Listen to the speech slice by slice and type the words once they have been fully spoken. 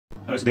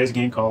So there's a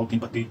game called Team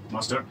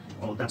Master.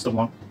 Well, that's the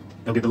one.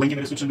 You'll get the link in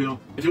the description below.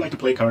 If you like to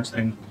play cards,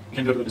 then you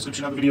can go to the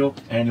description of the video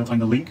and you'll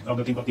find the link of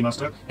the Team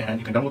Master, and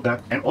you can download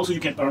that. And also you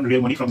can earn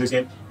real money from this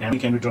game, and you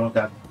can withdraw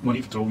that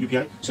money through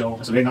UPI. So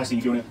it's a very nice thing.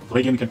 If you want to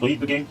play a game, you can play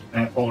the game,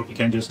 or you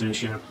can just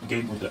share the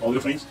game with all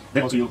your friends.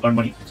 Then also you'll earn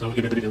money. So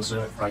you get the details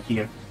right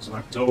here.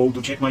 So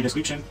to check my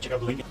description, check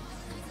out the link.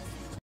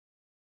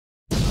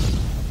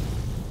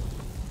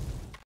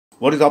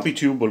 What is up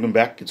YouTube? Welcome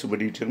back. It's Super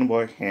Techno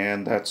Boy,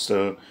 and that's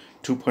the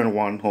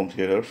 2.1 home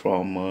theater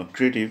from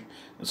Creative.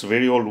 It's a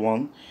very old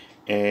one,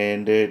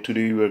 and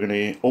today we're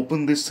gonna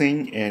open this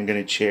thing and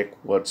gonna check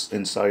what's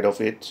inside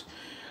of it.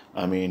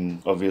 I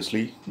mean,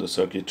 obviously the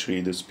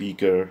circuitry, the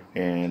speaker,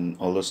 and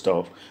all the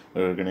stuff.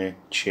 We're gonna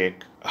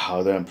check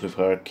how the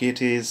amplifier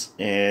kit is,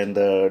 and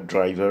the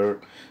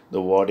driver, the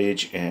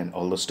wattage, and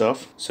all the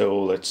stuff.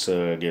 So let's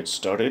get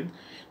started.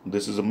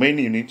 This is the main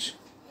unit,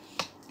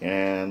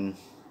 and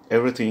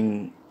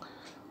everything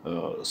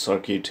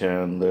circuit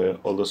and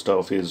all the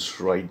stuff is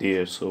right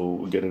there. So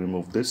we're gonna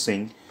remove this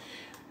thing,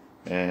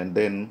 and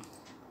then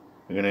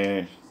we're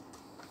gonna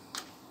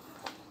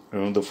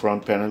remove the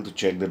front panel to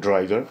check the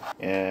driver.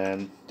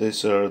 And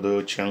these are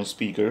the channel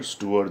speakers,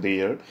 two are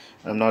there.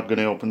 I'm not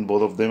gonna open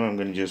both of them, I'm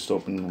gonna just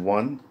open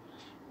one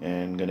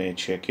and gonna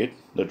check it,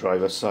 the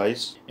driver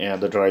size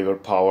and the driver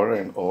power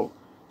and all.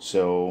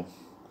 So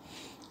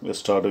let's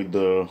start with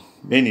the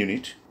main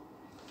unit.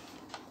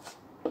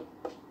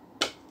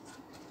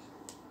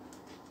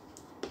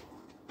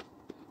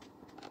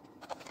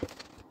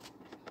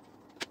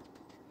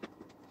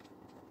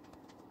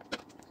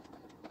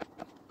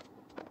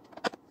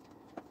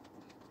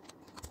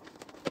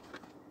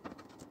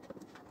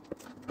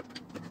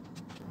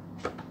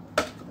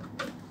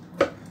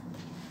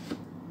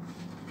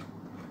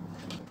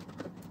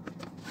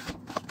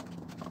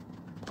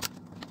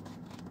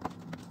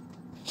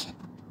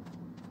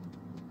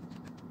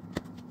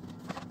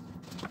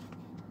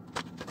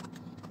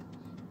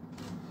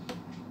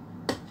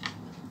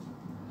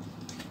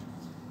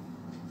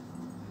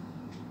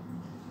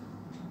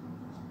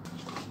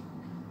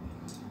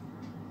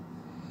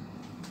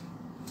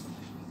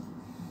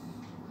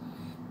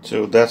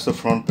 So that's the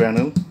front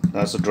panel,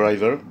 that's the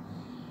driver.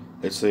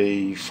 It's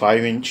a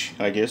 5-inch,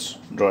 I guess,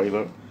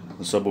 driver,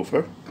 the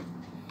subwoofer.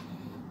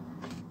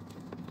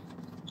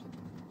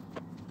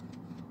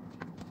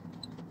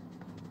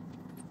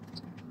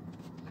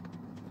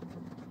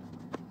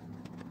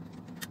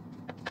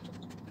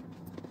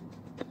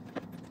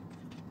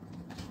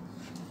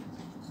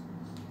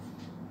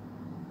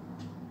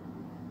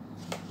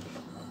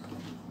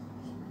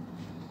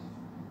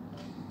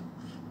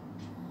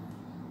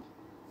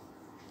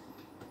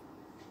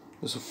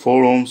 It's a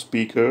 4-ohm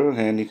speaker,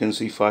 and you can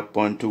see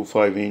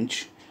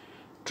 5.25-inch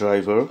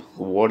driver.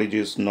 Wattage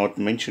is not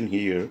mentioned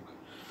here,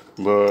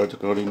 but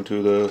according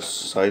to the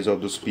size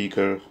of the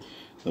speaker,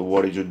 the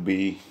wattage would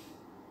be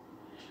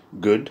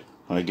good,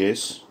 I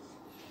guess,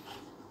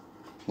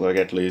 like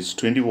at least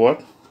 20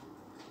 watt.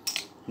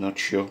 Not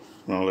sure.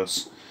 Now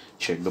let's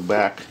check the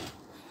back.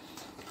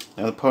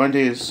 And the point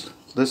is,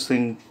 this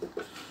thing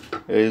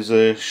is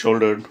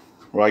shouldered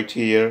right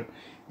here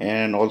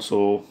and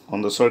also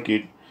on the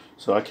circuit,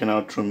 so I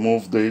cannot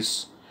remove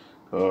this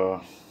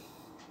both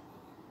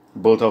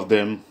of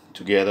them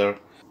together.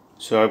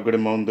 So I'm gonna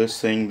mount this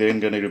thing,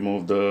 then gonna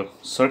remove the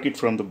circuit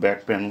from the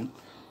back panel.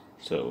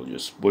 So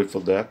just wait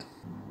for that.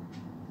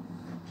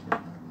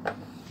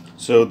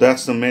 So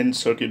that's the main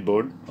circuit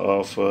board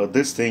of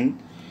this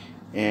thing,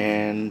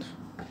 and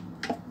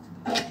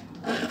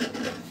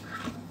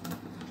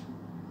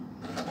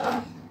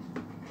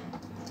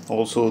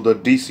also the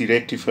DC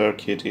rectifier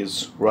kit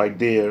is right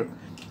there.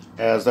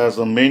 As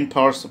the main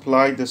power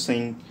supply, this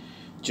thing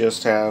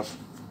just have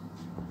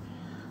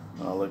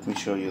let me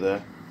show you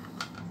that,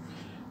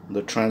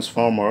 the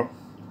transformer,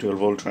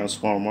 12-volt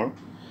transformer,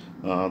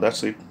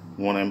 that's it,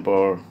 1 amp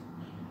or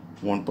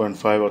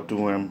 1.5 or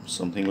 2 amp,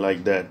 something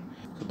like that.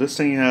 So this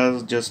thing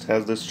just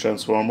has this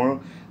transformer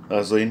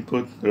as the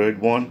input, the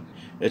red one.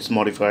 It's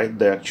modified,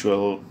 the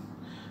actual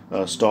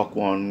stock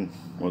one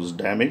was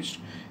damaged,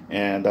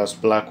 and that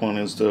black one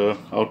is the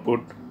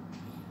output,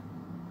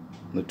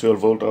 the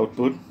 12-volt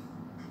output.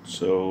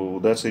 So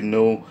that's it.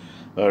 No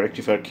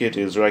rectifier kit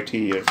is right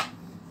here.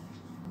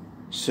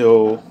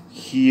 So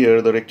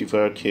here the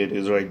rectifier kit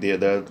is right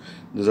there.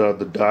 These are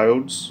the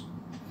diodes,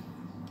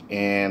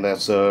 and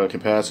that's a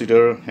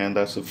capacitor, and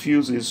that's the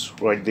fuses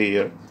right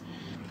there.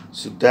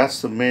 So that's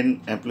the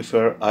main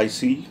amplifier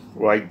IC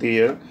right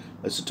there.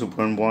 It's a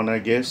 2.1, I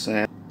guess,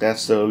 and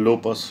that's the low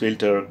pass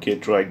filter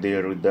kit right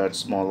there with that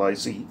small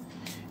IC.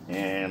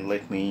 And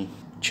let me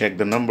check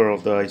the number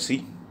of the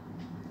IC.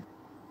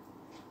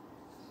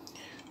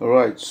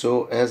 Alright,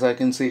 so as I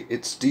can see,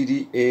 it's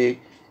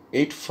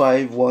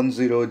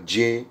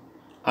DDA8510J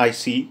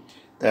IC.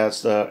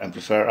 That's the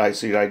amplifier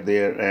IC right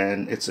there,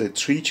 and it's a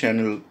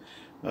 3-channel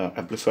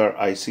amplifier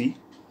IC.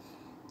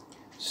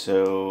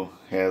 So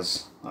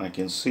as I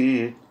can see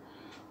it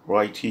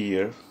right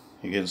here,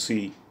 you can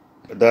see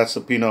that's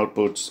the pin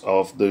outputs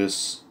of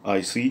this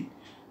IC,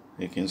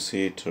 You can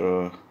see it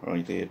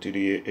right there,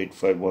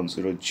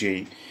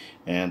 TD8510J,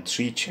 and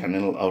 3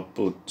 channel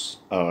outputs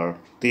are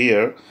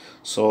there.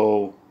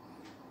 So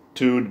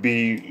 2 would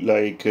be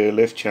like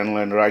left channel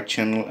and right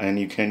channel, and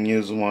you can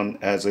use one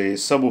as a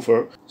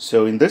subwoofer.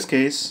 So in this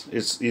case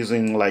it's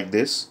using like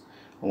this.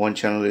 One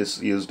channel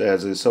is used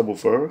as a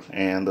subwoofer,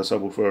 and the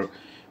subwoofer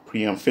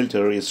preamp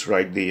filter is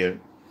right there.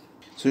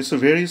 So it's a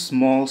very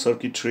small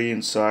circuitry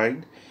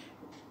inside,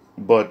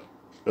 but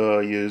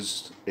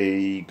used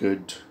a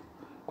good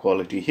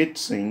quality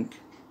heatsink,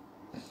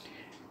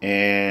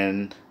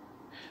 and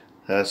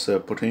has a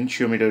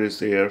potentiometer is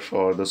there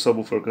for the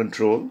subwoofer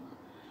control,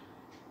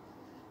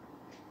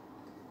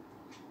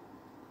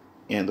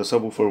 and the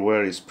subwoofer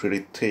wire is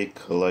pretty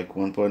thick, like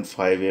 1.5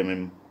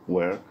 mm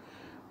wire,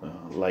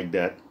 like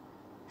that,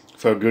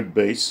 for good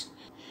bass.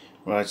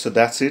 Right, so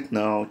that's it.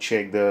 Now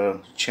check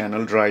the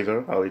channel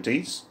driver, how it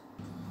is.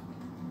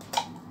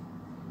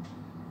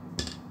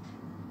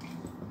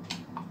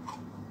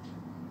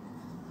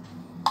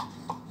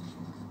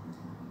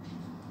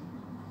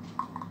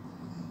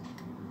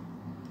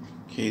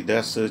 Okay,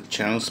 that's the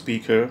channel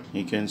speaker,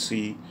 you can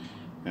see,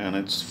 and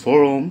it's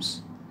 4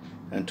 ohms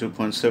and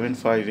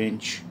 2.75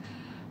 inch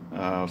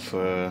of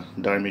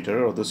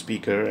diameter of the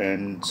speaker,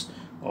 and it's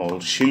all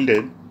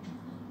shielded.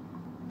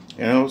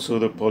 And also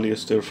the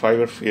polyester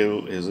fiber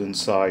fill is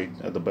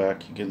inside at the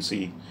back, you can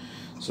see.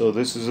 So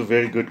this is a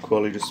very good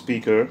quality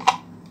speaker,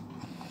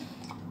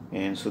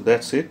 and so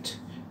that's it.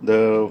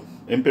 The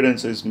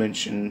impedance is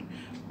mentioned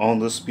on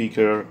the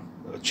speaker,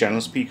 channel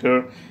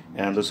speaker,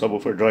 and the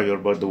subwoofer driver,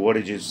 but the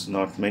wattage is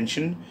not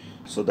mentioned.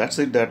 So that's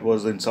it. That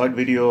was the inside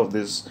video of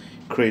this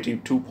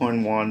Creative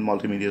 2.1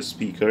 multimedia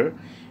speaker,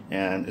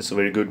 and it's a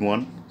very good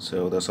one.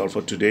 So that's all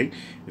for today.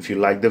 If you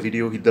like the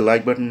video, hit the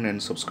like button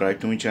and subscribe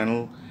to my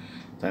channel.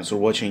 Thanks for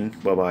watching.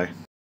 Bye bye.